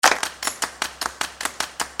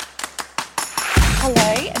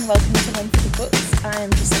Hello and welcome to One for the Books.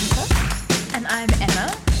 I'm Jacinta. And I'm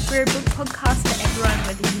Emma. We're a book podcast for everyone,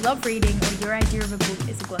 whether you love reading or your idea of a book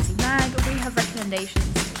is a glossy mag, or we have recommendations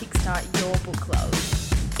to kickstart your book love.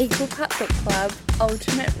 Equal Part Book Club,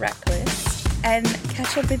 Ultimate Rack List, and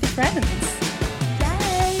catch up with your friends.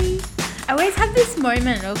 Yay! I always have this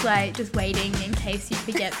moment of like just waiting in case you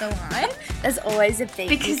forget the line. There's always a beat.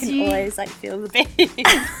 Because you can always feel the beat.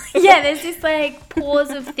 Yeah, there's this like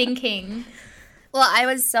pause of thinking. Well, I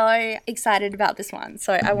was so excited about this one,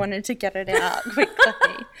 so I wanted to get it out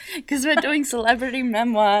quickly because we're doing celebrity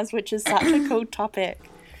memoirs, which is such a cool topic.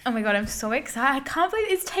 Oh my god, I'm so excited. I can't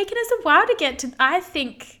believe it's taken us a while to get to. I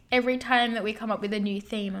think every time that we come up with a new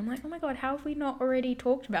theme, I'm like, oh my god, how have we not already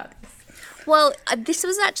talked about this? Well, this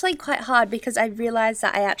was actually quite hard because I realised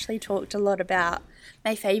that I actually talked a lot about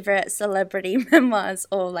my favourite celebrity memoirs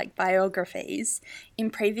or like biographies in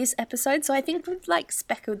previous episodes. So I think we've like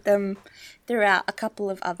speckled them throughout a couple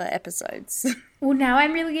of other episodes. Well, now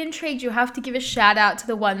I'm really intrigued. You'll have to give a shout out to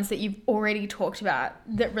the ones that you've already talked about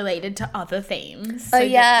that related to other themes. So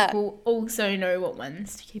that people also know what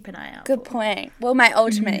ones to keep an eye out Good point. Well, my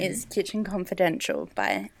ultimate is Kitchen Confidential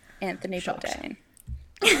by Anthony Bourdain.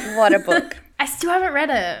 What a book. I still haven't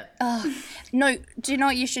read it. No, do you know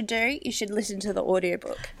what you should do? You should listen to the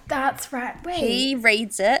audiobook. That's right. Wait. He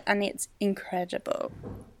reads it and it's incredible.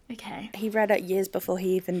 Okay. He read it years before he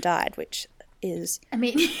even died, which is... I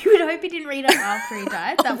mean, you would hope he didn't read it after he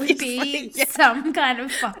died. That would be some kind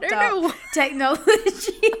of fucked up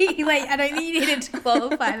technology. Like, I don't think you needed to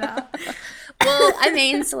qualify that. Well, I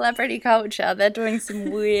mean, celebrity culture, they're doing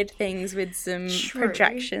some weird things with some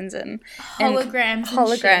projections and holograms.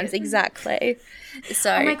 Holograms, and shit. Exactly.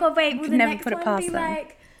 So, oh my god, wait, will the never next put it one past be them.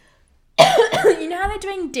 like... You know how they're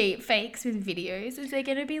doing deep fakes with videos? Is there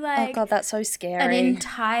going to be like... Oh god, that's so scary. An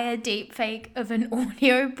entire deep fake of an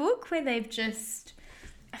audio book where they've just...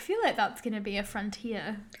 I feel like that's going to be a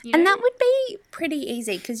frontier. You know? And that would be pretty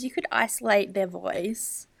easy because you could isolate their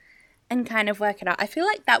voice and kind of work it out. I feel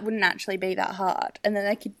like that wouldn't actually be that hard, and then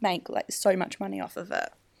they could make like so much money off of it.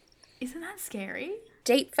 Isn't that scary?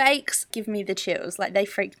 Deep fakes give me the chills. Like, they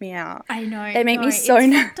freak me out. I know. They make me so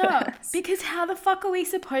nervous. Because how the fuck are we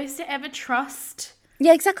supposed to ever trust?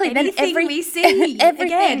 Yeah, exactly. Anything then we see everything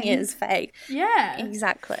again. is fake. Yeah.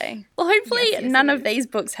 Exactly. Well, hopefully Yes, none of these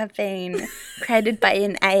books have been created by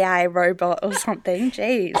an AI robot or something.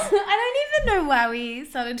 Jeez. I don't even know why we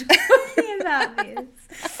started talking about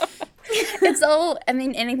this. It's all, I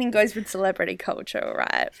mean, anything goes with celebrity culture,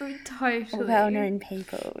 right? Totally. Well-known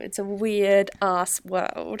people. It's a weird-ass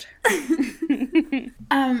world. Okay,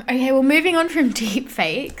 well, moving on from deep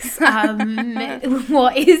fakes,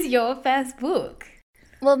 what is your first book?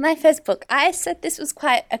 Well, my first book, I said this was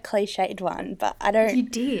quite a cliched one, but I don't... You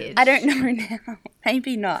did? I don't know now.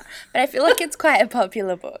 Maybe not. But I feel like it's quite a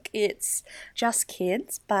popular book. It's Just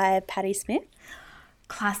Kids by Patti Smith.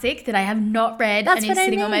 Classic that I have not read and is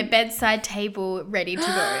sitting on my bedside table ready to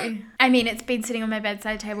go. I mean, it's been sitting on my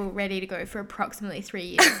bedside table ready to go for approximately 3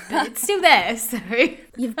 years, but it's still there, so...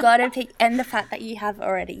 You've got to pick... And the fact that you have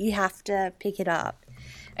already, you have to pick it up.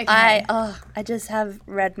 Okay. I just have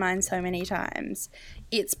read mine so many times.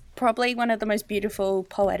 It's probably one of the most beautiful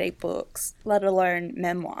poetic books, let alone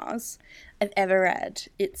memoirs, I've ever read.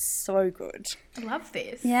 It's so good. I love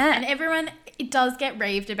this. Yeah. And everyone, it does get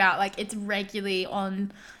raved about, like it's regularly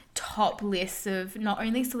on top lists of not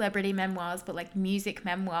only celebrity memoirs, but like music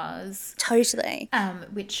memoirs. Totally.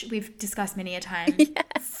 Which we've discussed many a time,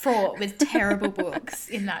 fraught with terrible books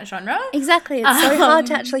in that genre. Exactly. It's so hard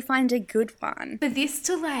to actually find a good one. But this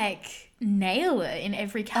to like nail it in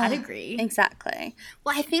every category. Exactly.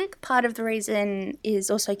 Well, I think part of the reason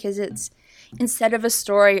is also because it's, instead of a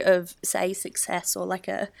story of, say, success or like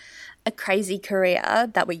a crazy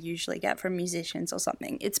career that we usually get from musicians or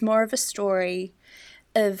something, it's more of a story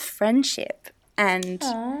of friendship and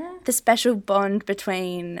the special bond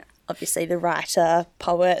between, obviously, the writer,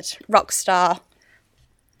 poet, rock star,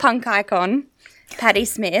 punk icon, Patti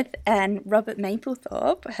Smith, and Robert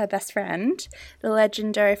Mapplethorpe, her best friend, the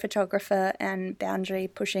legendary photographer and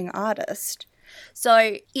boundary-pushing artist.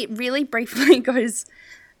 So it really briefly goes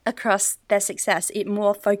across their success. It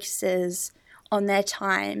more focuses on their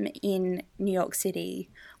time in New York City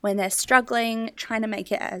when they're struggling, trying to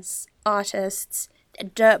make it as artists,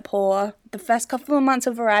 dirt poor. The first couple of months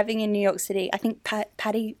of arriving in New York City, I think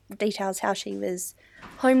Patti details how she was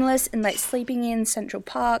homeless and like sleeping in Central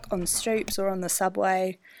Park on stoops or on the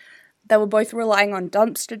subway. They were both relying on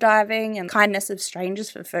dumpster diving and kindness of strangers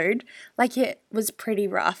for food. Like, it was pretty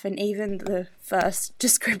rough, and even the first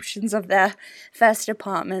descriptions of their first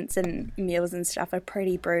apartments and meals and stuff are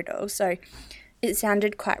pretty brutal. So it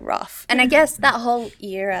sounded quite rough. And I guess that whole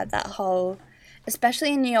era,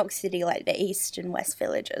 especially in New York City, like the East and West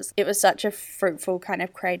Villages, it was such a fruitful kind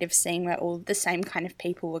of creative scene where all the same kind of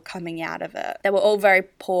people were coming out of it. They were all very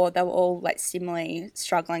poor. They were all like similarly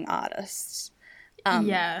struggling artists.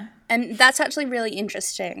 And that's actually really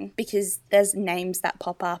interesting because there's names that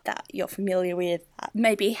pop up that you're familiar with that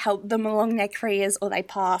maybe helped them along their careers or they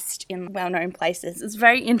passed in well-known places. It's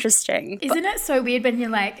very interesting. Isn't it so weird when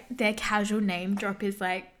you're like, their casual name drop is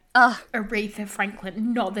like, Aretha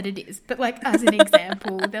Franklin, not that it is, but like as an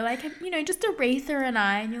example, they're like, just Aretha and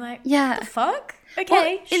I, and you're like, what the fuck?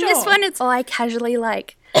 Okay, well, sure. In this one, it's I casually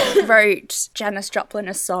like wrote Janis Joplin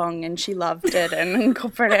a song and she loved it and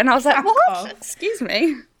incorporated it, and I was like, what? Excuse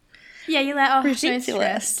me. Yeah, you're like, ridiculous. No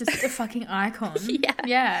stress, just a fucking icon.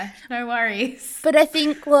 Yeah, no worries. But I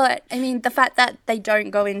think the fact that they don't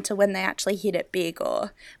go into when they actually hit it big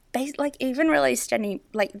or even released any,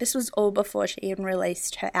 like this was all before she even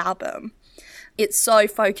released her album. It's so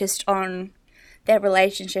focused on their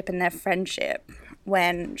relationship and their friendship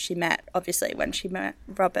when she met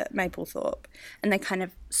Robert Mapplethorpe, and they kind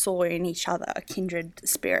of saw in each other kindred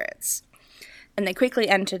spirits. And they quickly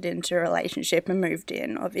entered into a relationship and moved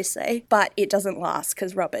in, obviously. But it doesn't last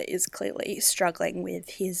because Robert is clearly struggling with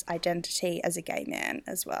his identity as a gay man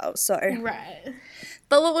as well. So, right.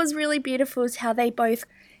 But what was really beautiful is how they both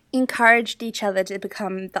encouraged each other to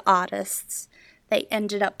become the artists they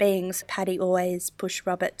ended up being. Paddy always pushed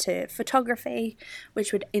Robert to photography,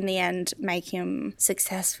 which would in the end make him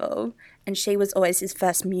successful. And she was always his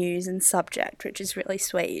first muse and subject, which is really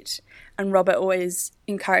sweet. And Robert always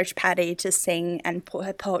encouraged Paddy to sing and put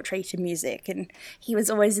her poetry to music. And he was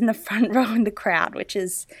always in the front row in the crowd, which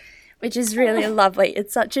is really lovely.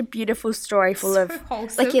 It's such a beautiful story full of,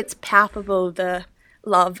 wholesome. Like, it's palpable, the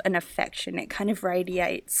love and affection. It kind of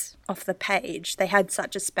radiates off the page. They had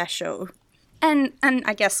such a special and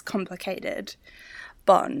I guess complicated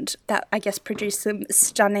bond that I guess produced some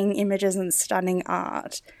stunning images and stunning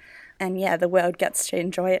art. And yeah, the world gets to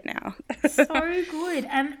enjoy it now. So good.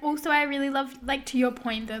 And also I really love, like, to your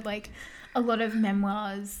point that like a lot of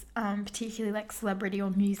memoirs, particularly like celebrity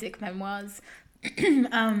or music memoirs,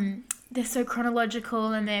 they're so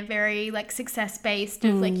chronological and they're very like success based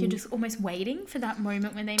of like you're just almost waiting for that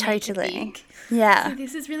moment when they make it big. Yeah. So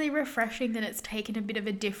this is really refreshing that it's taken a bit of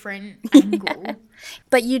a different angle.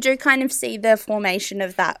 But you do kind of see the formation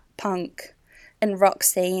of that punk and rock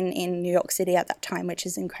scene in New York City at that time, which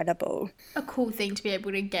is incredible. A cool thing to be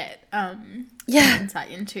able to get insight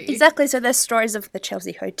into. Exactly. So there's stories of the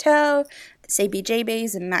Chelsea Hotel, the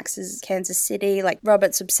CBGBs and Max's Kansas City, like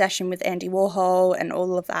Robert's obsession with Andy Warhol and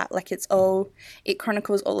all of that. Like it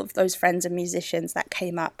chronicles all of those friends and musicians that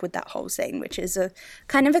came up with that whole scene, which is a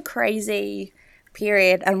kind of a crazy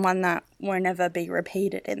period and one that will never be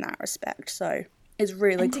repeated in that respect. So is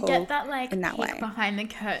really and cool. To get that like in that peek way behind the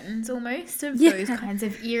curtains almost of those kinds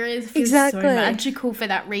of eras feels so magical for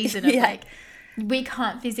that reason of like we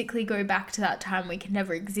can't physically go back to that time, we can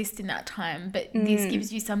never exist in that time, but this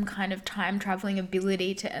gives you some kind of time traveling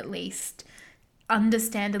ability to at least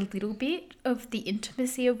understand a little bit of the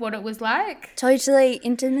intimacy of what it was like. Totally.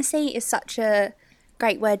 Intimacy is such a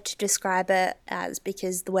great word to describe it as,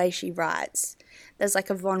 because the way she writes, there's like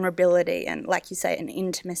a vulnerability and, like you say, an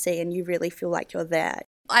intimacy, and you really feel like you're there.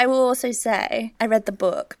 I will also say I read the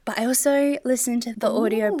book, but I also listened to the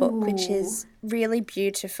audiobook, which is really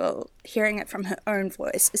beautiful, hearing it from her own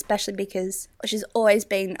voice, especially because she's always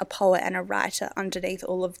been a poet and a writer underneath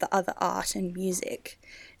all of the other art and music.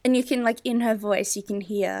 And you can, like, in her voice, you can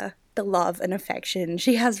hear the love and affection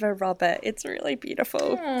she has for Robert. It's really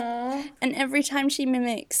beautiful. Aww. And every time she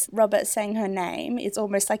mimics Robert saying her name, it's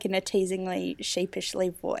almost like in a teasingly, sheepishly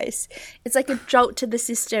voice. It's like a jolt to the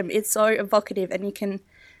system. It's so evocative, and you can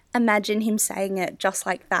imagine him saying it just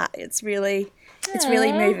like that. It's really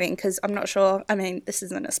moving, because I'm not sure, I mean, this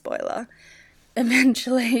isn't a spoiler.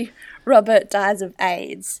 Eventually, Robert dies of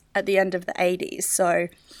AIDS at the end of the 80s, so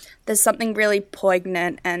there's something really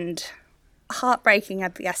poignant and heartbreaking, I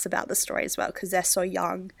guess, about the story as well, because they're so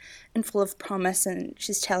young and full of promise, and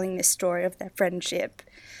she's telling this story of their friendship,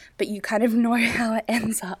 but you kind of know how it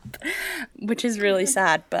ends up, which is really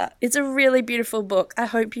sad. But it's a really beautiful book. I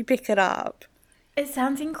hope you pick it up. It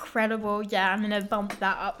sounds incredible. Yeah, I'm going to bump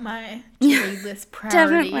that up my to-read list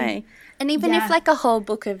priority. Definitely. And even if like a whole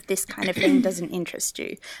book of this kind of thing doesn't interest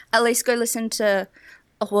you, at least go listen to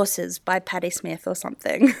Horses by Patti Smith or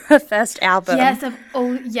something, her first album. Yes,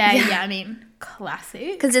 I mean,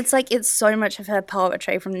 classic. Because it's like, it's so much of her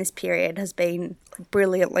poetry from this period has been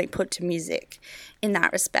brilliantly put to music in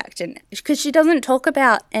that respect. And because she doesn't talk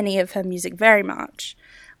about any of her music very much,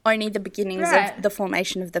 only the beginnings of the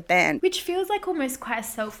formation of the band. Which feels like almost quite a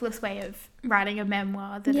selfless way of writing a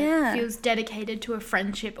memoir, that it feels dedicated to a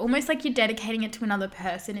friendship, almost like you're dedicating it to another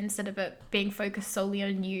person instead of it being focused solely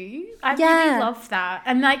on you. I really love that.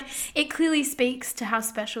 And like, it clearly speaks to how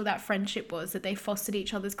special that friendship was, that they fostered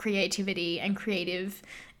each other's creativity and creative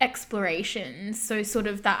exploration. So sort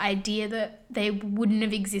of that idea that they wouldn't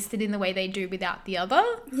have existed in the way they do without the other.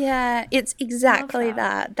 Yeah, it's exactly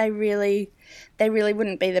that. They really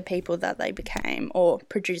wouldn't be the people that they became or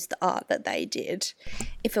produce the art that they did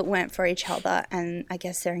if it weren't for each other and I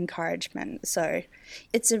guess their encouragement. So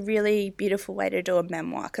it's a really beautiful way to do a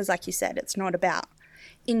memoir because, like you said, it's not about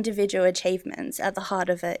individual achievements. At the heart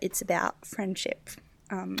of it, it's about friendship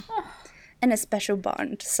and a special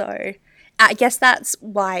bond. So I guess that's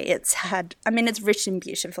why it's written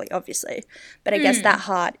beautifully, obviously, but I guess that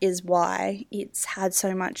heart is why it's had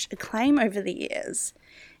so much acclaim over the years.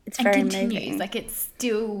 It's very moving. Like, it's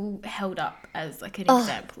still held up as like an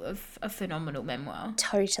example of a phenomenal memoir.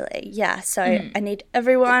 Totally, yeah. So I need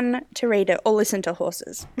everyone to read it or listen to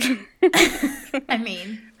Horses. I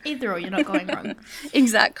mean, either or, you're not going wrong.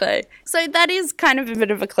 Exactly. So that is kind of a bit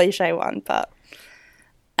of a cliche one, but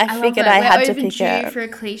I figured I had to pick it. We're overdue for a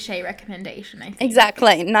cliche recommendation, I think.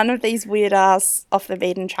 Exactly. None of these weird-ass,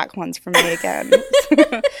 off-the-beaten-track ones from me again.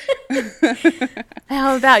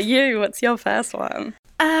 How about you? What's your first one?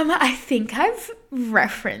 I think I've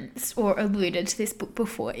referenced or alluded to this book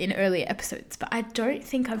before in earlier episodes, but I don't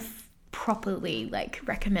think I've properly, like,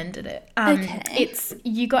 recommended it. Okay. It's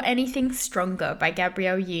You Got Anything Stronger by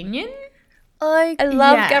Gabrielle Union. Oh, I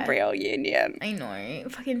love Gabrielle Union. I know.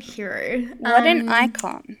 Fucking hero. What an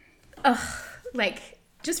icon. Like,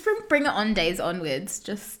 just from Bring It On days onwards,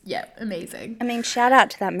 just, amazing. I mean, shout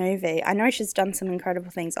out to that movie. I know she's done some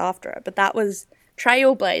incredible things after it, but that was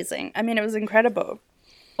trailblazing. I mean, it was incredible.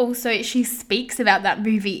 Also, she speaks about that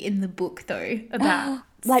movie in the book, though, about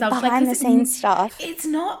like behind-the-scenes stuff. It's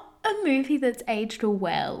not a movie that's aged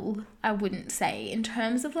well, I wouldn't say, in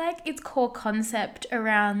terms of like its core concept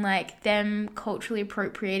around like them culturally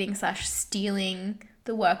appropriating / stealing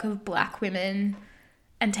the work of black women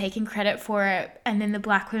and taking credit for it, and then the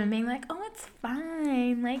black women being like, oh, it's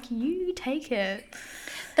fine, like, you take it.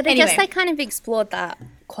 But I guess they kind of explored that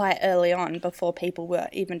quite early on before people were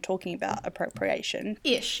even talking about appropriation.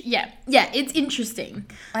 Yeah, it's interesting.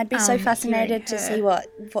 I'd be so fascinated to see what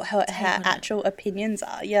her actual opinions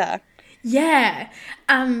are, Yeah,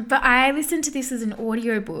 but I listened to this as an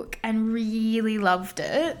audiobook and really loved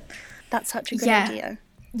it. That's such a good idea.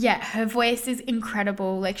 Yeah, her voice is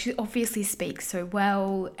incredible. Like, she obviously speaks so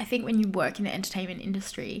well. I think when you work in the entertainment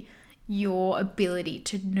industry, your ability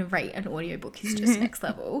to narrate an audiobook is just next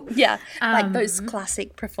level. Yeah, like those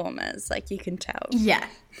classic performers, like, you can tell. Yeah,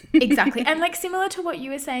 exactly. And like, similar to what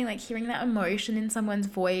you were saying, like hearing that emotion in someone's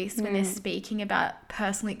voice when they're speaking about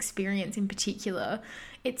personal experience in particular,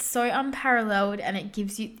 it's so unparalleled, and it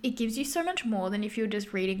gives you so much more than if you're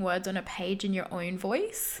just reading words on a page in your own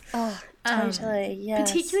voice. Oh, totally,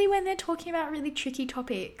 yes. Particularly when they're talking about really tricky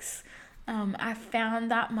topics. I found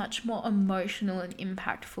that much more emotional and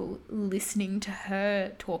impactful listening to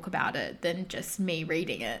her talk about it than just me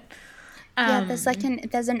reading it.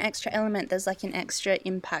 There's an extra element. There's like an extra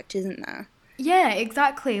impact, isn't there? Yeah,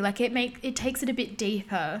 exactly. Like, it takes it a bit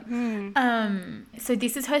deeper. So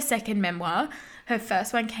this is her second memoir. Her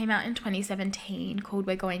first one came out in 2017 called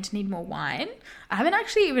We're Going to Need More Wine. I haven't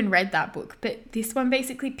actually even read that book, but this one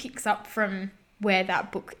basically picks up from where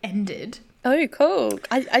that book ended. Oh, cool.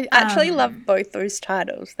 I actually love both those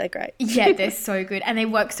titles. They're great. Yeah, they're so good. And they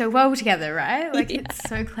work so well together, right? Like, it's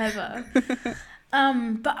so clever.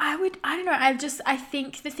 But I don't know, I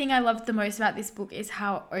think the thing I loved the most about this book is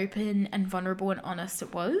how open and vulnerable and honest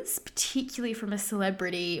it was, particularly from a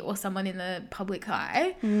celebrity or someone in the public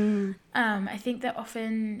eye. I think that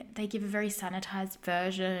often they give a very sanitized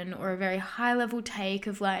version or a very high level take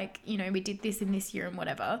of like, you know, we did this in this year and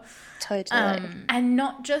whatever. Totally. And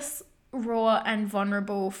not just raw and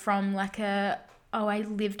vulnerable from like I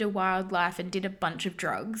lived a wild life and did a bunch of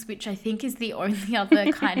drugs, which I think is the only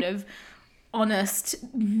other kind of honest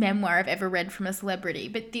memoir I've ever read from a celebrity.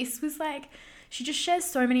 But this was like, she just shares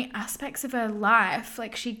so many aspects of her life.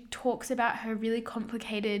 Like, she talks about her really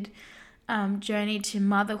complicated journey to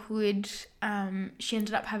motherhood. They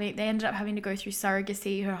ended up having to go through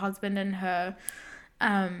surrogacy, her husband and her,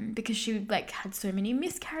 because she like had so many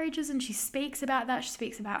miscarriages, and she speaks about that. She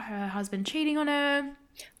speaks about her husband cheating on her.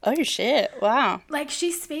 Oh shit, wow. Like,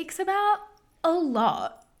 she speaks about a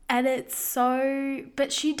lot. And it's so,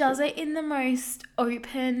 but she does it in the most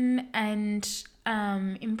open and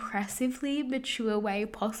impressively mature way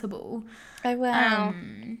possible. Oh, wow.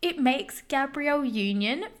 It makes Gabrielle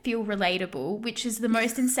Union feel relatable, which is the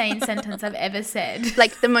most insane sentence I've ever said.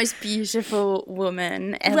 Like the most beautiful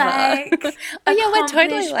woman ever. Like, oh yeah, we're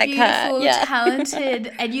totally like her. Yeah.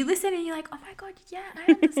 Talented. And you listen and you're like, oh my God, yeah,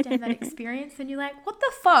 I understand that experience. And you're like, what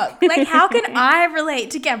the fuck? Like, how can I relate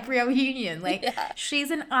to Gabrielle Union? Like, she's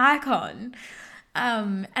an icon.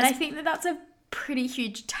 And I think that that's a pretty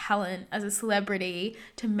huge talent as a celebrity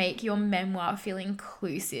to make your memoir feel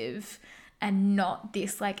inclusive and not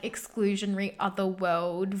this like exclusionary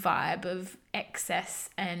otherworld vibe of excess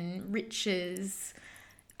and riches.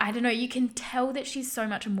 I don't know, you can tell that she's so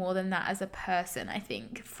much more than that as a person, I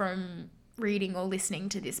think, from reading or listening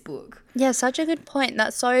to this book. Yeah, such a good point.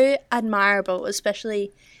 That's so admirable,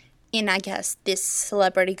 especially in, I guess, this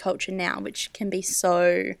celebrity culture now, which can be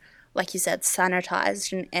so, like you said,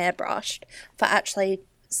 sanitized and airbrushed, for actually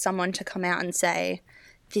someone to come out and say,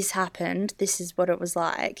 this happened, this is what it was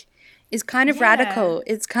like, is kind of radical.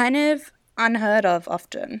 It's kind of unheard of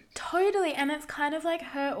often. Totally. And it's kind of like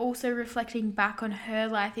her also reflecting back on her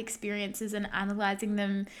life experiences and analysing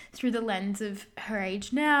them through the lens of her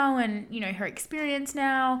age now and, you know, her experience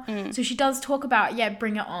now. So she does talk about,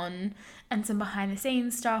 Bring It On and some behind the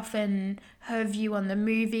scenes stuff and her view on the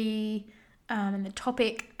movie and the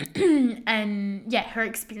topic and, her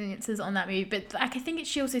experiences on that movie. But like, I think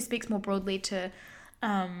she also speaks more broadly to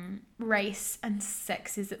race and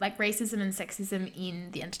sexism, like racism and sexism in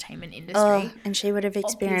the entertainment industry. Oh, and she would have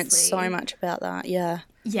experienced so much about that. Yeah,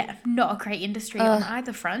 not a great industry on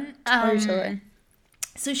either front. Totally.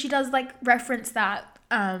 So she does like reference that,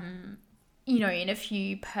 you know, in a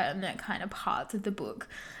few pertinent kind of parts of the book.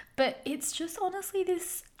 But it's just honestly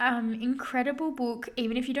this incredible book.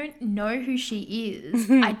 Even if you don't know who she is,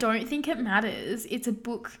 I don't think it matters. It's a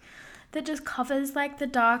book that just covers like the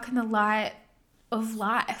dark and the light of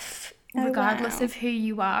life, regardless of who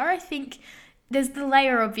you are. I think there's the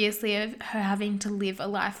layer, obviously, of her having to live a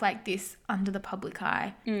life like this under the public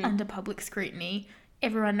eye, under public scrutiny,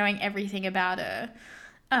 everyone knowing everything about her.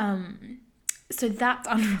 So that's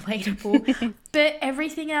unrelatable. But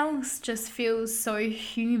everything else just feels so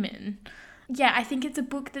human. Yeah, I think it's a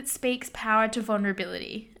book that speaks power to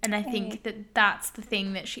vulnerability. And I think that that's the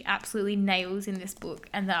thing that she absolutely nails in this book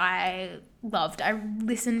and that I loved. I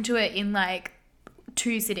listened to it in like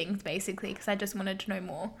 2 sittings basically because I just wanted to know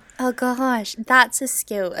more. Oh gosh, that's a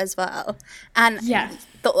skill as well. And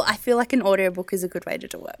I feel like an audiobook is a good way to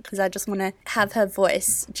do it because I just want to have her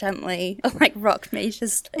voice gently like rock me to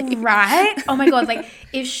sleep. Right? Oh my God, like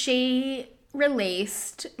if she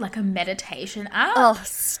released like a meditation app. Oh,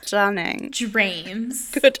 stunning.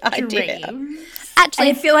 Dreams. Good idea. Dreams. Actually,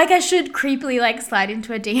 I feel like I should creepily like slide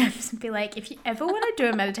into her DMs and be like, if you ever want to do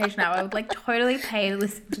a meditation app, I would like totally pay to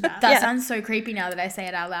listen to that. That sounds so creepy now that I say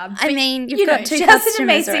it out loud. But, I mean, you've got 2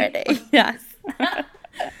 customers already. Yeah.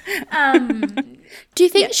 Do you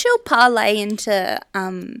think she'll parlay into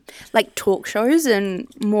like talk shows and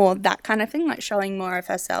more that kind of thing, like showing more of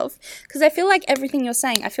herself? Because I feel like everything you're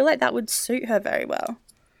saying, I feel like that would suit her very well.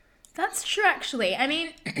 That's true, actually. I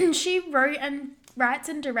mean, she writes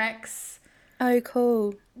and directs. Oh,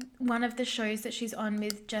 cool. One of the shows that she's on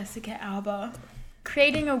with Jessica Alba,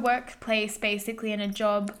 creating a workplace basically and a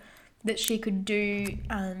job that she could do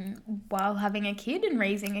while having a kid and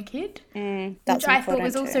raising a kid, that's which I thought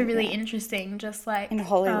was also really interesting, just like... In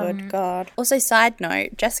Hollywood, God. Also, side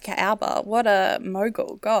note, Jessica Alba, what a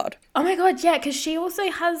mogul, God. Oh my God, yeah, because she also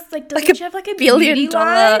has, like, doesn't she have, like, a beauty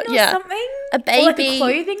line or something? A baby. Or, like, a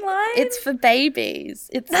clothing line? It's for babies.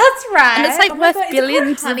 That's right. And it's, like, worth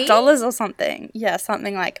billions of dollars or something. Yeah,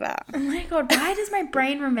 something like that. Oh my God, why does my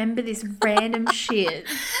brain remember this random shit?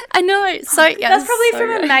 I know, so, yeah. That's probably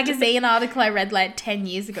from a magazine article I read, like, 10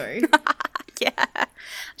 years ago. Yeah.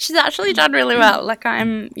 She's actually done really well. Like,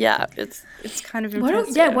 it's kind of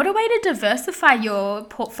impressive. What a way to diversify your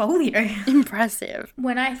portfolio. Impressive.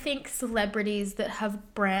 When I think celebrities that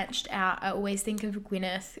have branched out, I always think of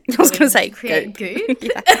Gwyneth. I was going to say create Goop.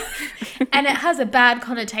 And it has a bad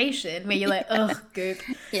connotation where you're like, ugh, Goop.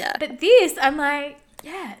 Yeah. But this, I'm like,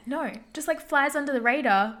 yeah, no. Just like flies under the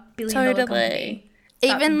radar, billion-dollar company.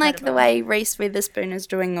 Even like the way Reese Witherspoon is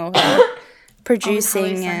doing all her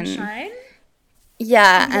producing and...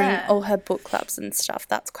 Yeah, and all her book clubs and stuff.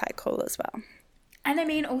 That's quite cool as well. And I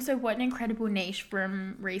mean, also, what an incredible niche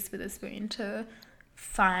from Reese Witherspoon to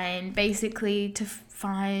find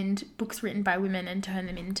books written by women and turn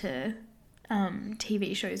them into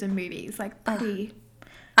TV shows and movies. Like,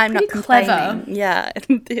 I'm not complaining. Clever. Yeah,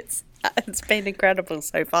 it's been incredible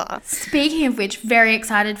so far. Speaking of which, very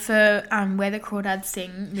excited for Where the Crawdads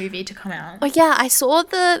Sing movie to come out. Oh yeah, I saw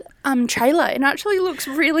the trailer. It actually looks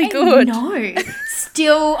really good. No,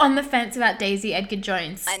 still on the fence about Daisy Edgar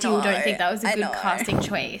Jones. Still don't think that was a good casting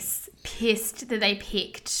choice. Pissed that they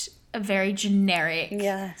picked a very generic,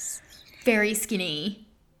 yes, very skinny,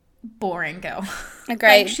 boring girl. Agreed.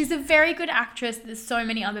 Like, she's a very good actress. There's so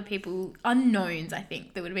many other people, unknowns, I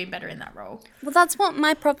think, that would have been better in that role. Well, that's what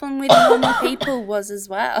my problem with Normal People was as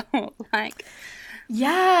well. Like,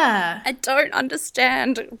 yeah, I don't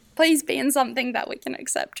understand. Please be in something that we can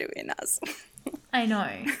accept you in as. I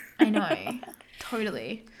know.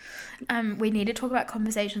 Totally. We need to talk about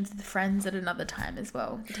Conversations with Friends at another time as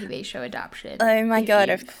well. The TV show adaptation. Oh my God,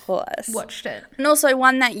 of course. Watched it. And also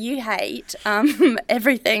one that you hate,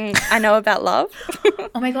 Everything I Know About Love.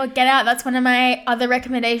 Oh my God, get out. That's one of my other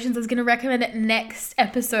recommendations. I was going to recommend it next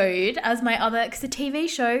episode as my other, because the TV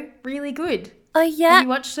show, really good. Oh yeah. Have you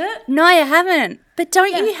watched it? No, I haven't. But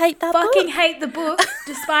don't you hate that book? Fucking hate the book.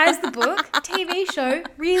 Despise the book. TV show,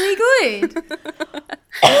 really good.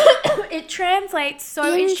 It translates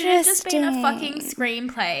so it should have just been a fucking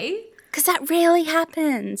screenplay. Because that really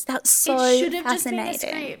happens. That's so fascinating. It should have just been a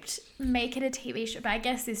script. Make it a TV show. But I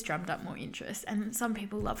guess this drummed up more interest. And some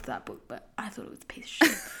people loved that book, but I thought it was a piece of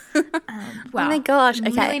shit. Wow. Oh my gosh.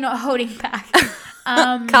 Okay. Really not holding back.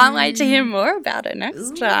 Can't wait to hear more about it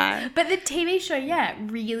next time. But the TV show,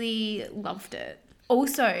 really loved it.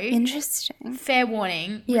 Also, interesting. Fair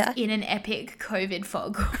warning, was in an epic COVID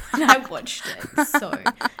fog when I watched it. So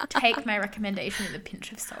take my recommendation with a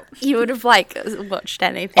pinch of salt. You would have watched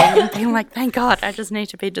anything and been like, thank God, I just need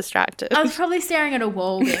to be distracted. I was probably staring at a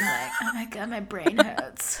wall being like, oh my God, my brain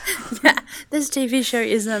hurts. Yeah, this TV show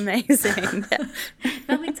is amazing. Yeah.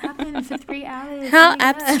 Nothing's happened for 3 hours. How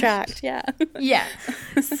abstract, yeah. Yeah.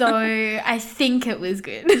 So I think it was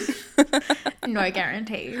good. No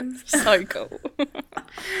guarantees. So cool.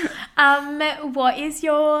 What is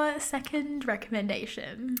your second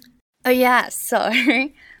recommendation? Oh yeah, so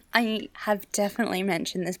I have definitely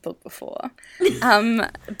mentioned this book before,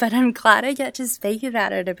 but I'm glad I get to speak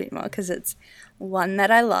about it a bit more because it's one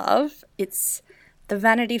that I love. It's The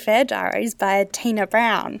Vanity Fair Diaries by Tina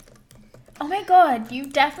Brown. Oh my God,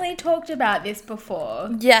 you've definitely talked about this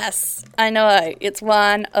before. Yes, I know. It's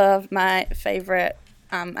one of my favourite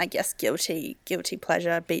I guess guilty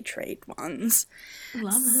pleasure beach read ones.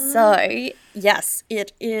 Love it. So, yes,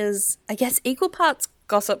 it is, I guess, equal parts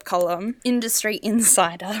gossip column, industry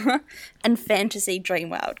insider, and fantasy dream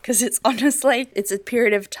world, because it's a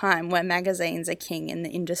period of time where magazines are king and the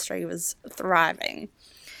industry was thriving.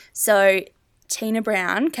 So, Tina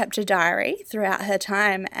Brown kept a diary throughout her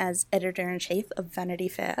time as editor-in-chief of Vanity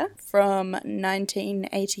Fair from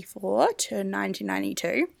 1984 to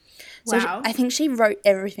 1992. So wow. I think she wrote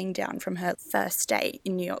everything down from her first day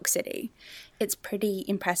in New York City. It's pretty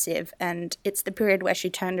impressive, and it's the period where she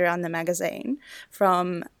turned around the magazine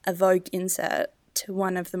from a Vogue insert to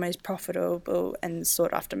one of the most profitable and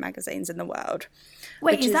sought-after magazines in the world.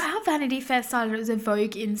 Wait, is that how Vanity Fair started? It was a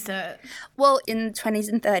Vogue insert? Well, in the 20s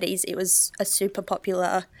and 30s, it was a super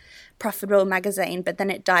popular, profitable magazine, but then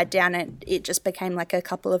it died down and it just became like a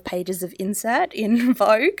couple of pages of insert in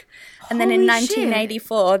Vogue. And then in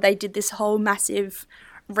 1984, they did this whole massive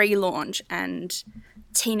relaunch, and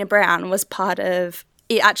Tina Brown was part of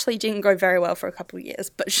it. Actually didn't go very well for a couple of years,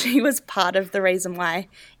 but she was part of the reason why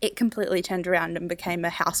it completely turned around and became a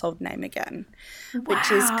household name again,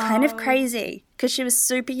 which is kind of crazy because she was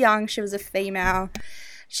super young. She was a female.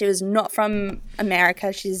 She was not from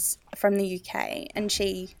America. She's from the UK, and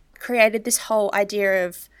she created this whole idea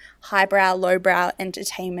of highbrow, lowbrow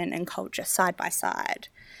entertainment and culture side by side.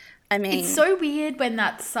 I mean, it's so weird when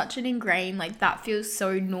that's such an ingrained, like that feels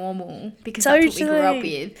so normal because that's what we grew up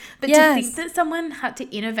with. But to think that someone had to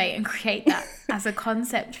innovate and create that as a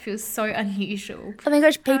concept feels so unusual. Oh my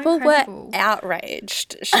gosh, people were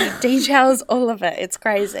outraged. She details all of it. It's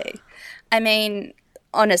crazy. I mean,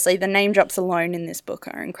 honestly, the name drops alone in this book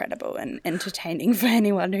are incredible and entertaining for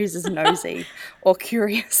anyone who's as nosy or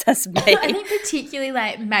curious as me. I think particularly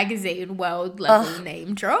like magazine world level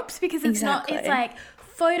name drops because it's not, it's like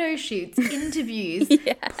photo shoots, interviews,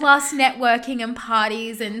 plus networking and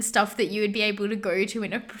parties and stuff that you would be able to go to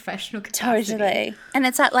in a professional capacity. Totally. And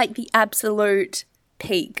it's at like the absolute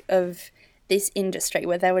peak of this industry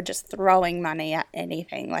where they were just throwing money at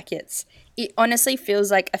anything. Like it honestly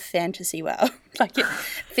feels like a fantasy world. Like it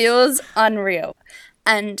feels unreal.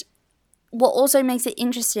 And what also makes it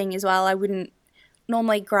interesting as well, I wouldn't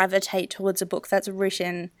normally gravitate towards a book that's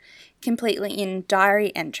written completely in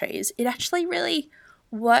diary entries. It actually really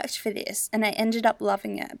worked for this, and I ended up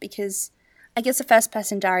loving it because I guess the first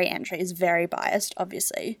person diary entry is very biased,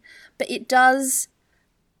 obviously, but it does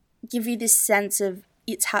give you this sense of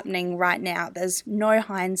it's happening right now. There's no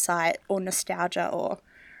hindsight or nostalgia or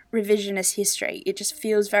revisionist history. It just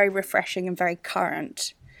feels very refreshing and very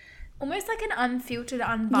current. Almost like an unfiltered,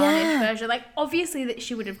 unvarnished version. Like, obviously that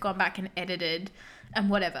she would have gone back and edited and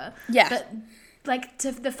whatever. Yeah. But, like,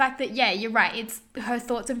 to the fact that, yeah, you're right, it's her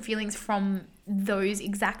thoughts and feelings from those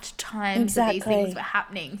exact times that these things were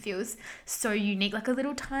happening feels so unique, like a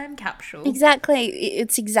little time capsule. Exactly.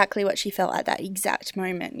 It's exactly what she felt at that exact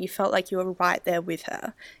moment. You felt like you were right there with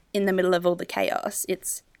her in the middle of all the chaos.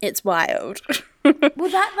 It's wild. Well,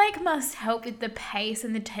 that, like, must help with the pace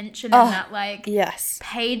and the tension and that, like, yes,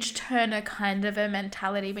 page turner kind of a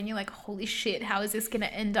mentality when you're like, holy shit, how is this going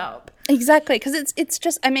to end up? Exactly, because it's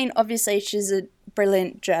just, I mean, obviously she's a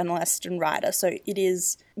brilliant journalist and writer, so it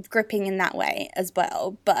is gripping in that way as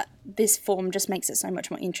well, but this form just makes it so much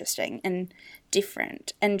more interesting and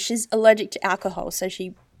different. And she's allergic to alcohol, so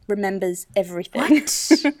she remembers everything.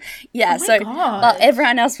 What? Yeah, oh so God. While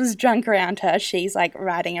everyone else was drunk around her, she's like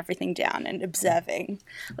writing everything down and observing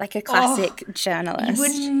like a classic journalist. You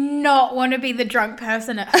would not want to be the drunk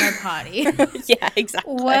person at her party. Yeah,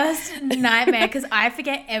 exactly. Worst nightmare, because I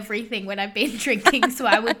forget everything when I've been drinking, so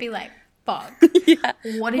I would be like, fuck. Yeah.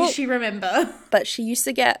 What does she remember? But she used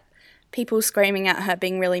to get people screaming at her,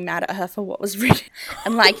 being really mad at her for what was written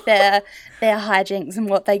and like their hijinks and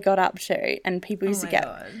what they got up to, and people used to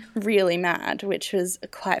get really mad, which was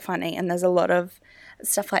quite funny. And there's a lot of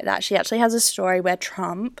stuff like that. She actually has a story where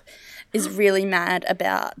Trump is really mad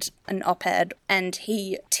about an op-ed, and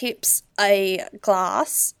he tips a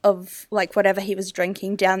glass of like whatever he was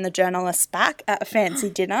drinking down the journalist's back at a fancy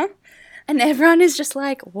dinner, and everyone is just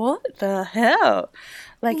like, what the hell?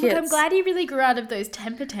 Like, look, I'm glad he really grew out of those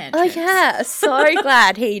temper tantrums. Oh, yeah. So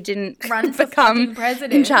glad he didn't run for become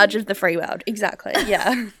president. In charge of the free world. Exactly,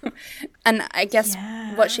 yeah. And I guess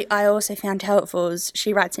what I also found helpful is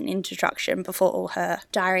she writes an introduction before all her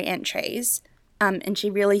diary entries, and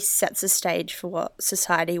she really sets the stage for what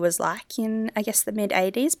society was like in, I guess, the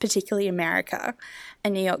mid-'80s, particularly America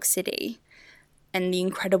and New York City, and the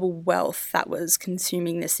incredible wealth that was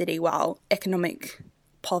consuming the city while economic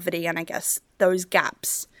poverty and I guess those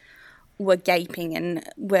gaps were gaping and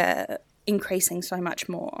were increasing so much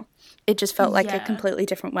more. It just felt like a completely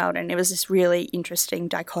different world, and it was this really interesting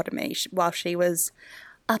dichotomy while she was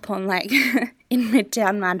up on like in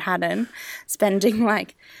Midtown Manhattan spending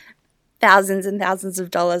like thousands and thousands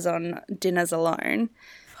of dollars on dinners alone.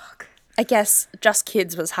 Fuck. I guess Just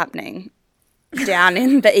Kids was happening down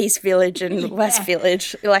in the East Village and West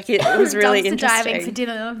Village. Like, it was really interesting. Diving for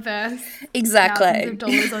dinner first. Exactly. Thousands of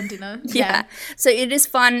dollars on dinner. Yeah. So it is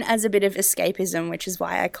fun as a bit of escapism, which is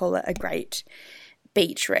why I call it a great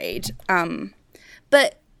beach read.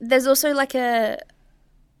 But there's also like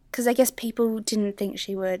because I guess people didn't think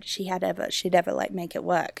she'd ever like make it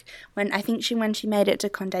work. When she made it to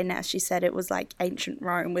Condé Nast, she said it was like ancient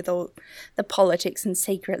Rome with all the politics and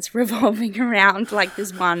secrets revolving around like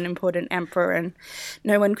this one important emperor, and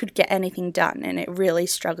no one could get anything done, and it really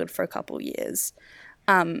struggled for a couple years.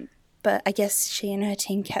 But I guess she and her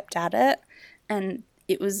team kept at it, and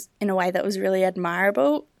it was in a way that was really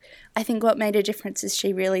admirable. I think what made a difference is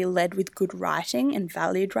she really led with good writing and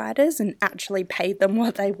valued writers and actually paid them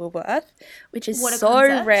what they were worth, which is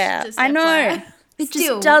so rare. I know. It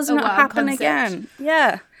just does not happen again.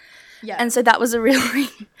 Yeah. And so that was a really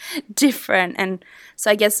different, and so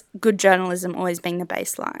I guess good journalism always being the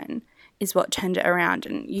baseline is what turned it around,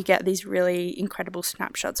 and you get these really incredible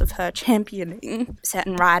snapshots of her championing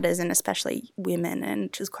certain writers and especially women, and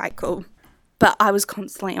which is quite cool. But I was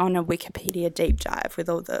constantly on a Wikipedia deep dive with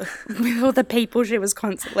all the people she was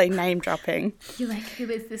constantly name dropping. You're like, who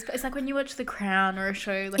is this? It's like when you watch The Crown or a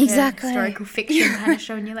show like a historical fiction kind of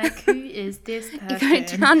show, and you're like, who is this person? You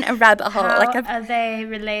go down a rabbit hole. How are they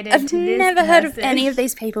related to this person? I've never heard of any of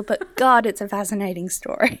these people, but God, it's a fascinating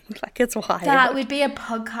story. Like, it's wild. That would be a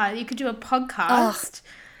podcast. You could do a podcast.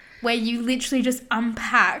 Where you literally just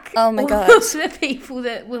unpack all of the people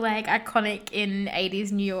that were like iconic in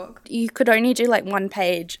 80s New York. You could only do like one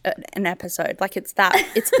page an episode. Like, it's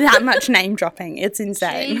that much name dropping. It's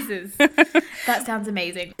insane. Jesus. That sounds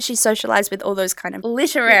amazing. She socialized with all those kind of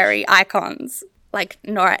literary icons like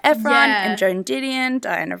Nora Ephron and Joan Didion,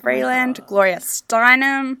 Diana Vreeland, Gloria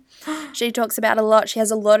Steinem. She talks about a lot. She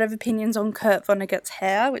has a lot of opinions on Kurt Vonnegut's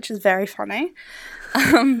hair, which is very funny.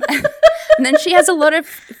 And then she has a lot of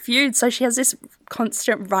feuds. So she has this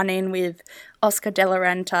constant run-in with Oscar de la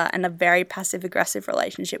Renta and a very passive-aggressive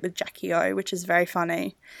relationship with Jackie O, which is very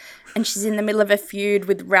funny. And she's in the middle of a feud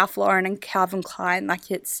with Ralph Lauren and Calvin Klein. Like,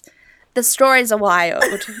 the stories are wild.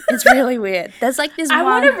 It's really weird. There's like this I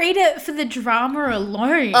want to read it for the drama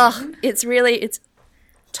alone. Oh, it's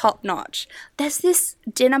top notch. There's this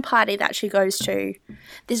dinner party that she goes to,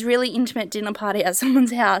 this really intimate dinner party at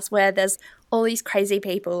someone's house where there's all these crazy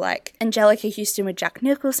people like Angelica Houston with Jack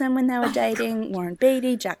Nicholson when they were dating, Warren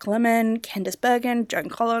Beatty, Jack Lemmon, Candice Bergen, Joan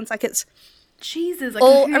Collins. Like, it's Jesus, like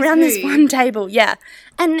all around this one table, yeah.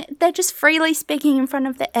 And they're just freely speaking in front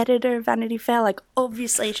of the editor of Vanity Fair. Like,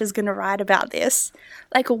 obviously she's going to write about this.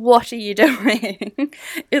 Like, what are you doing?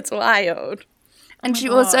 It's wild. And she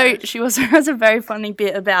also has a very funny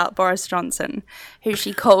bit about Boris Johnson, who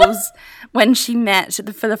she calls, when she met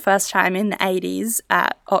for the first time in the 80s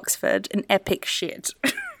at Oxford, an epic shit.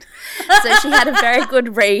 So she had a very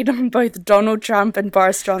good read on both Donald Trump and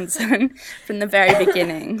Boris Johnson from the very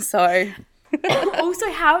beginning. So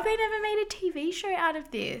also, how have they never made a TV show out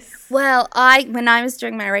of this? Well, when I was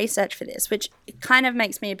doing my research for this, which kind of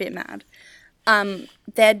makes me a bit mad,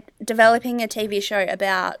 they're developing a TV show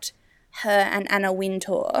about her and Anna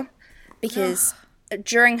Wintour, because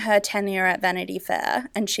during her tenure at Vanity Fair,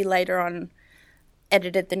 and she later on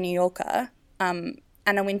edited The New Yorker,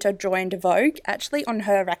 Anna Wintour joined Vogue actually on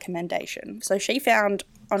her recommendation. So she found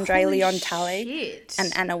Andre Leon Talley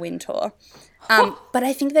and Anna Wintour. But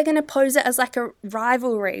I think they're going to pose it as like a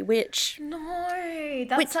rivalry, which... No,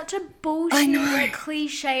 that's such a bullshit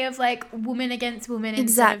cliche of like woman against woman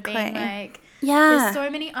instead of being like... Yeah. There's so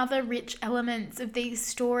many other rich elements of these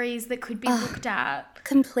stories that could be looked at.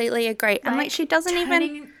 Completely agree. And like she doesn't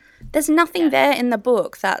even... There's nothing there in the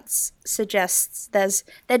book that suggests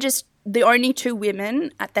they're just the only two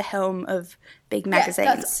women at the helm of big magazines.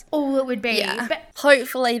 That's all it would be. Yeah. But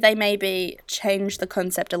hopefully they maybe change the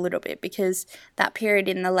concept a little bit, because that period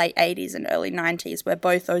in the late 80s and early 90s where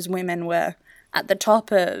both those women were at the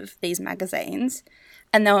top of these magazines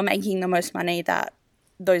and they were making the most money that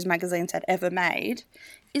those magazines had ever made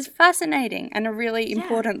is fascinating and a really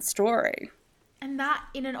important story. And that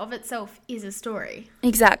in and of itself is a story.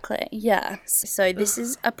 Exactly, yeah. So this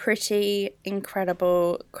is a pretty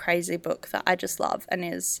incredible, crazy book that I just love, and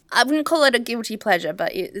I wouldn't call it a guilty pleasure,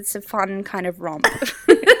 but it's a fun kind of romp.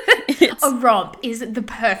 A romp is the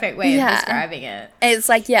perfect way of describing it. It's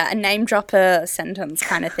like, a name dropper sentence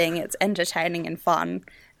kind of thing. It's entertaining and fun.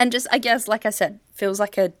 And just, I guess, like I said, feels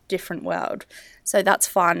like a different world. So that's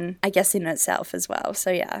fun, I guess, in itself as well. So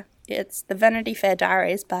yeah, it's The Vanity Fair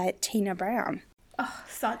Diaries by Tina Brown. Oh,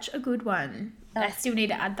 such a good one. I still need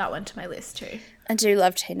to add that one to my list too. I do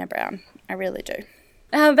love Tina Brown. I really do.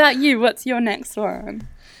 How about you? What's your next one?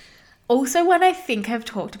 Also one I think I've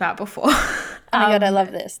talked about before. Oh my God, I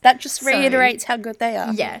love this. That just reiterates how good they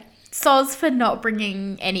are. Yeah. Soz for not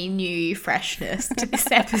bringing any new freshness to this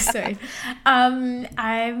episode.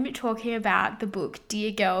 I'm talking about the book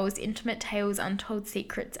Dear Girls, Intimate Tales, Untold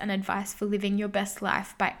Secrets and Advice for Living Your Best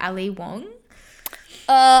Life by Ali Wong.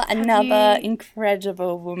 Another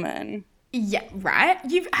incredible woman. Yeah, right?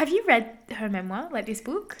 Have you read her memoir, like this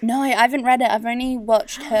book? No, I haven't read it. I've only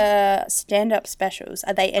watched her stand-up specials.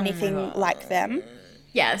 Are they anything like them?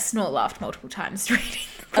 Yeah, snort laughed multiple times reading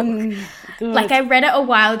the book. Like, I read it a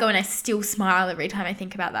while ago and I still smile every time I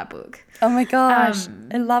think about that book. Oh my gosh,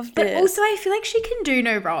 I love this. But also I feel like she can do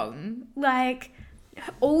no wrong. Like,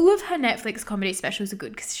 all of her Netflix comedy specials are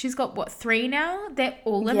good because she's got, 3 now? They're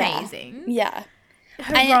all amazing. Yeah.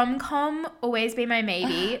 Her rom-com, Always Be My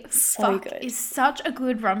Maybe, so good. Is such a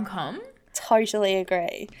good rom-com. Totally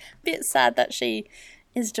agree. Bit sad that she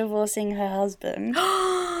is divorcing her husband.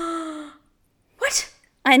 What?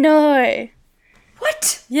 I know.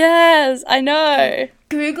 What? Yes, I know.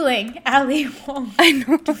 Googling Ali Wong. I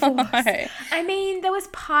know. Divorce. I mean, there was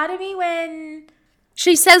part of me when...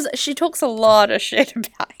 She talks a lot of shit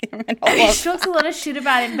about him. She talks a lot of shit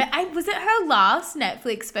about him. But was it her last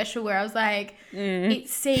Netflix special where I was like, it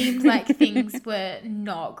seemed like things were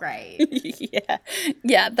not great.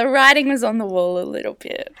 Yeah, the writing was on the wall a little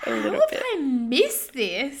bit. How have I missed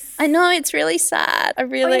this? I know, it's really sad.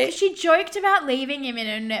 She joked about leaving him in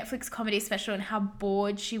a Netflix comedy special and how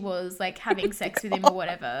bored she was, like, having sex with him or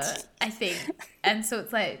whatever, I think. And so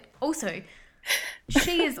it's like, also...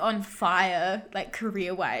 she is on fire, like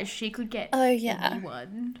career-wise. She could get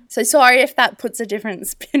anyone. So sorry if that puts a different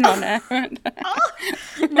spin on her.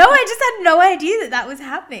 No, I just had no idea that was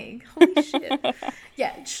happening. Holy shit.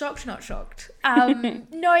 Yeah, shocked, not shocked.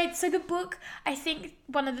 No, so the book, I think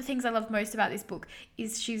one of the things I love most about this book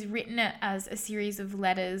is she's written it as a series of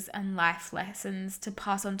letters and life lessons to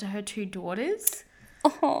pass on to her 2 daughters.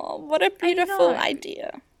 Oh, what a beautiful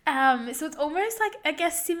idea. So it's almost like, I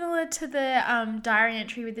guess, similar to the diary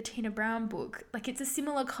entry with the Tina Brown book. Like, it's a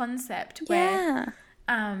similar concept where,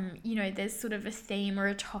 you know, there's sort of a theme or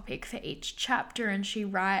a topic for each chapter, and she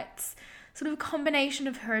writes sort of a combination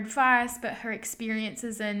of her advice, but her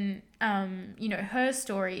experiences and, you know, her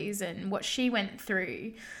stories and what she went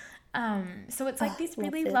through. So it's like this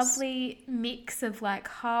really lovely mix of like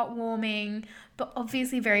heartwarming, but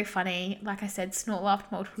obviously very funny. Like I said, snort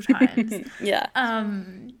laughed multiple times. Yeah.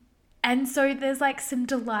 And so there's like some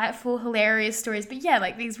delightful, hilarious stories, but yeah,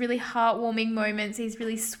 like these really heartwarming moments, these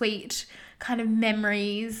really sweet kind of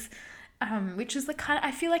memories, which is the kind of, I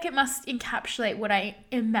feel like it must encapsulate what I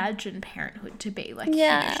imagine parenthood to be. Like, you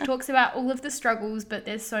know, she talks about all of the struggles, but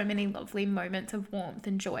there's so many lovely moments of warmth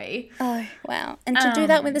and joy. Oh, wow. And to do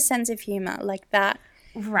that with a sense of humour like that.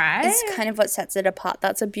 Right. Is kind of what sets it apart.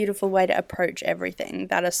 That's a beautiful way to approach everything.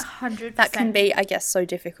 That is 100%. That can be, I guess, so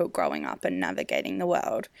difficult growing up and navigating the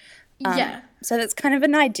world. So that's kind of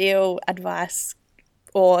an ideal advice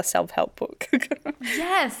or self-help book.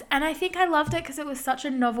 Yes, and I think I loved it because it was such a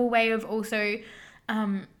novel way of also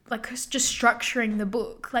like just structuring the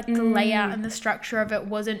book. Like the layout and the structure of it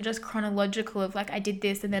wasn't just chronological of like I did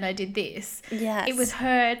this and then I did this. Yes. It was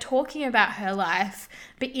her talking about her life,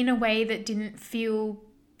 but in a way that didn't feel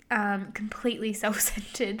completely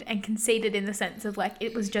self-centered and conceited in the sense of like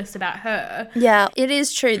it was just about her. Yeah, it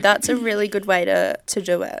is true. That's a really good way to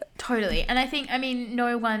do it. Totally. And I think, I mean,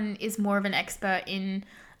 no one is more of an expert in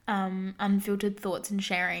unfiltered thoughts and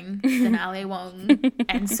sharing than Ali Wong.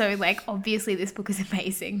 And so like obviously this book is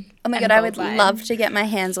amazing. Oh my God, I would love to get my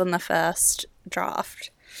hands on the first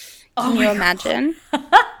draft. Can you imagine?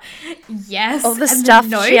 Yes. All the stuff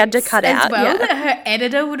she had to cut out. Well, that her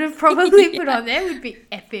editor would have probably put on there would be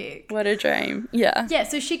epic. What a dream. Yeah. Yeah,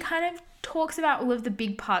 so she kind of talks about all of the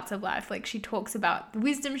big parts of life. Like she talks about the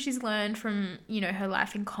wisdom she's learned from, you know, her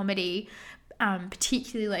life in comedy,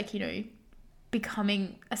 particularly like, you know,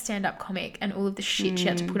 becoming a stand-up comic and all of the shit she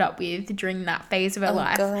had to put up with during that phase of her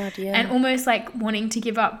life. God, yeah. And almost like wanting to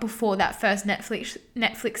give up before that first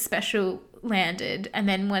Netflix special landed, and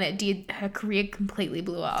then when it did, her career completely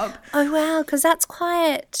blew up. Oh wow, because that's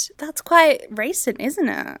quite recent, isn't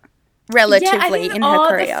it? Relatively in her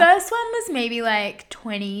career. The first one was maybe like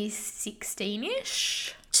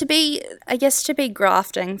 2016-ish. To be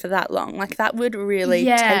grafting for that long, like that would really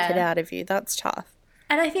take it out of you. That's tough.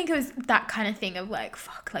 And I think it was that kind of thing of like,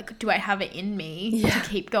 fuck, like, do I have it in me to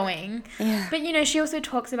keep going? Yeah. But, you know, she also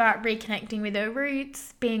talks about reconnecting with her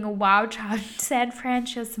roots, being a wild child in San Fran.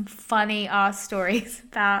 She has some funny ass stories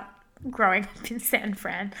about growing up in San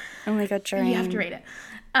Fran. Oh my God, dream. You have to read it.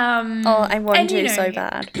 I want to so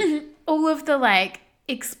bad. All of the, like,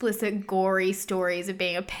 explicit, gory stories of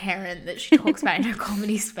being a parent that she talks about in her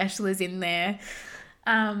comedy special is in there.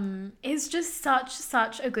 It's just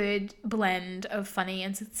such a good blend of funny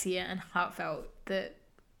and sincere and heartfelt that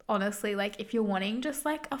honestly, like, if you're wanting just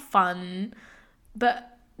like a fun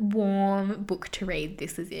but warm book to read,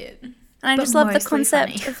 this is it. And I just love the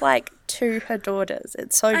concept of like to her daughters.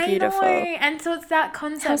 It's so beautiful. I know. And so it's that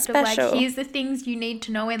concept of like, here's the things you need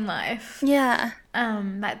to know in life. Yeah.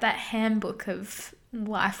 Like that handbook of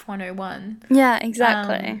Life 101. Yeah,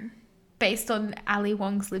 exactly. Based on Ali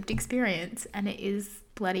Wong's lived experience, and it is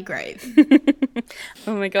bloody great.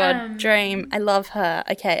 Oh my God, dream. I love her.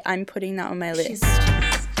 Okay, I'm putting that on my list. She's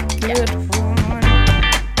just good one.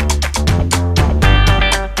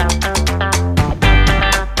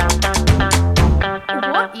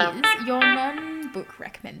 What is your non-book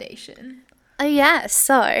recommendation? Oh yeah,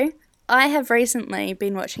 so I have recently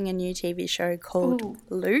been watching a new TV show called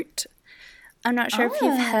Loot. I'm not sure if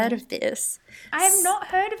you've heard of this. I have not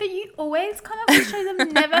heard of it. You always come up with shows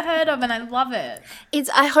I've never heard of, and I love it.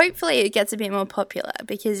 Hopefully it gets a bit more popular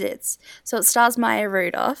because it stars Maya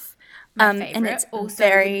Rudolph. My favourite. And it's also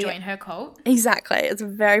would join her cult. Exactly. It's a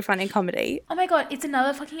very funny comedy. Oh my God, it's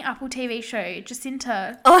another fucking Apple TV show.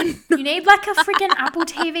 Jacinta. Oh no. You need like a freaking Apple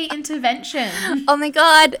TV intervention. Oh my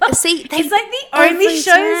God. See, it's like the only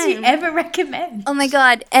shows you ever recommend. Oh my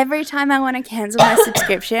God. Every time I want to cancel my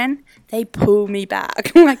subscription, they pull me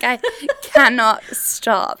back. Like I cannot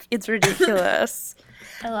stop. It's ridiculous.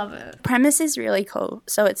 I love it. Premise is really cool.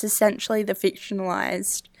 So it's essentially the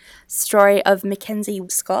fictionalized story of Mackenzie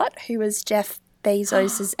Scott, who was Jeff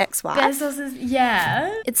Bezos' ex-wife.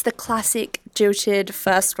 Yeah. It's the classic jilted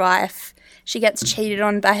first wife. She gets cheated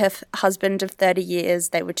on by her husband of 30 years.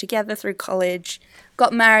 They were together through college,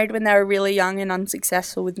 got married when they were really young and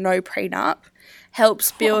unsuccessful with no prenup,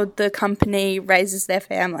 helps build the company, raises their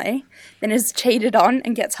family, then is cheated on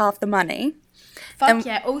and gets half the money.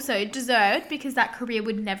 Yeah. Also deserved, because that career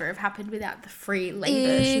would never have happened without the free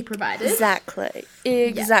labour she provided. Exactly.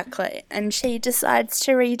 Yeah. And she decides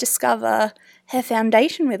to rediscover her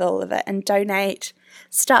foundation with all of it and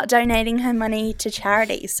start donating her money to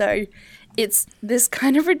charity. So it's this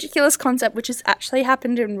kind of ridiculous concept which has actually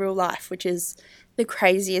happened in real life, which is the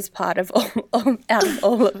craziest part of out of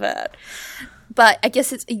all of it. But I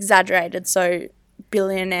guess it's exaggerated. So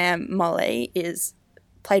billionaire Molly is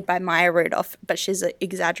played by Maya Rudolph, but she's an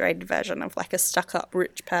exaggerated version of like a stuck-up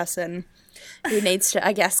rich person who needs to,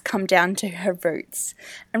 I guess, come down to her roots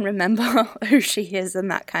and remember who she is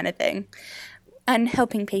and that kind of thing, and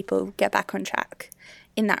helping people get back on track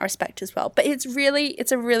in that respect as well. But it's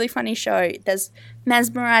a really funny show. There's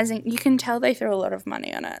mesmerizing, you can tell they threw a lot of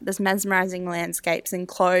money on it. There's mesmerizing landscapes and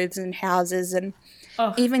clothes and houses and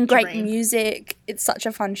even great music. It's such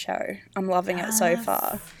a fun show. I'm loving it so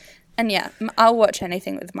far. And yeah, I'll watch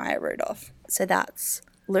anything with Maya Rudolph. So that's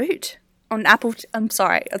Loot on Apple. I'm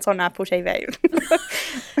sorry, it's on Apple TV.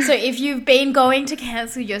 So if you've been going to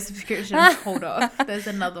cancel your subscription, hold off. There's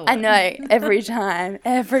another one. I know, every time,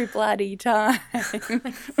 every bloody time.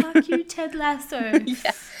 Like, fuck you, Ted Lasso.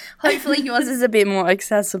 Yeah. Hopefully yours is a bit more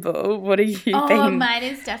accessible. What are you been? Mine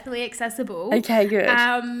is definitely accessible. Okay, good.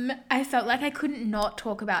 I felt like I couldn't not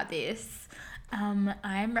talk about this.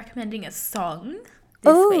 I'm recommending a song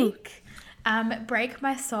this week. Break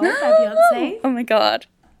My Soul by Beyonce. Oh my God.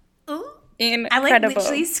 Ooh. Incredible. I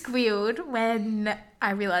literally squealed when I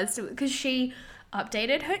realised it, because she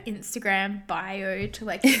updated her Instagram bio to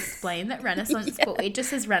explain that Renaissance, but it just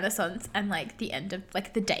says Renaissance and the end of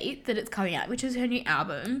the date that it's coming out, which is her new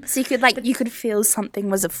album. So you could you could feel something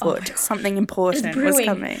was afoot, something important was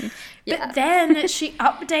coming. Yeah. But then she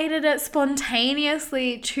updated it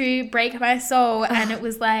spontaneously to Break My Soul, and it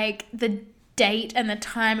was the date and the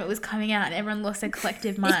time it was coming out, and everyone lost their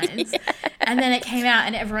collective minds. And then it came out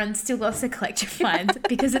and everyone still lost their collective minds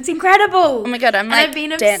because it's incredible. Oh my God, I've been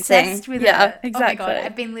dancing. Obsessed with it. Exactly. Oh my God,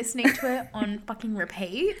 I've been listening to it on fucking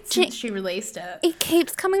repeat since she released it. It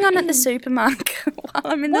keeps coming on at the supermarket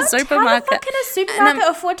while I'm in the supermarket. How the fuck can a supermarket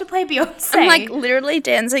afford to play Beyonce? I'm literally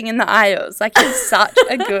dancing in the aisles. It's such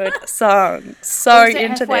a good song. So also,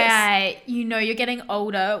 into FYI, you know you're getting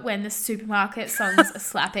older when the supermarket songs are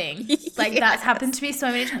slapping. That's happened to me so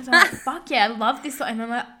many times. I'm like, fuck yeah, I love this song. And I'm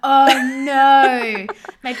like, oh no.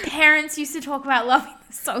 My parents used to talk about loving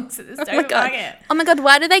the songs at the supermarket. Oh my God,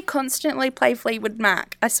 why do they constantly play Fleetwood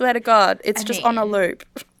Mac? I swear to God, it's just on a loop.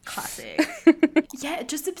 Classic. Yeah,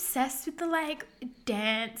 just obsessed with the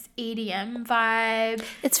dance EDM vibe.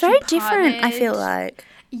 It's very different, I feel like.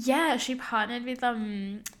 Yeah, she partnered with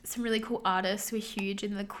some really cool artists who are huge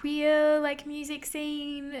in the queer music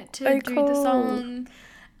scene to do the song.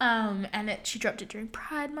 And she dropped it during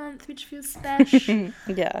Pride Month, which feels special.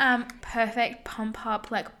 Yeah. Perfect pump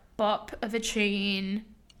up, bop of a tune.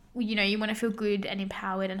 You know, you want to feel good and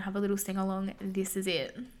empowered and have a little sing along. This is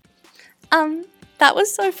it. That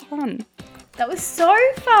was so fun. That was so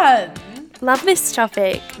fun. Love this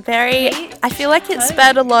topic. I feel like it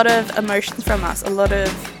spurred a lot of emotions from us. A lot of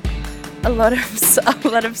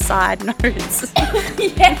side notes.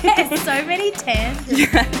 Yeah, so many tangents.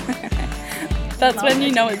 Yeah. That's when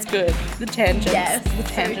you know it's good. The tangents. Yes, the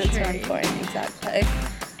tangents are on point. Exactly.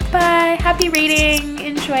 Bye. Happy reading.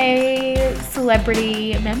 Enjoy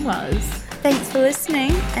celebrity memoirs. Thanks for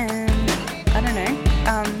listening, and I don't know.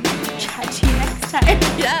 Chat to you next time.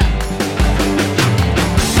 Yeah.